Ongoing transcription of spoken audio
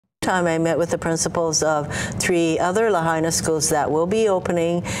time, I met with the principals of 3 other Lahaina schools that will be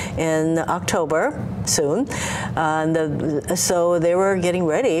opening in October soon. So they were getting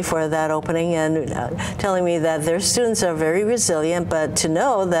ready for that opening and telling me that their students are very resilient, but to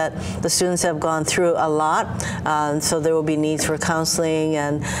know that the students have gone through a lot, so there will be needs for counseling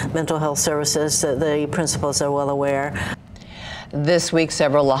and mental health services. The principals are well aware. This week,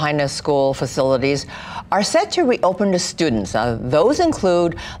 several Lahaina School facilities are set to reopen to students. Those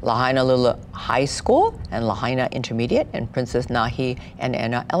include Lahaina High School and Lahaina Intermediate and Princess Nahi and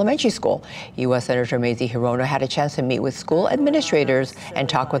Anna Elementary School. U.S. Senator Mazie Hirono had a chance to meet with school administrators and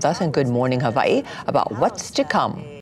talk with us in Good Morning Hawaii about what's to come.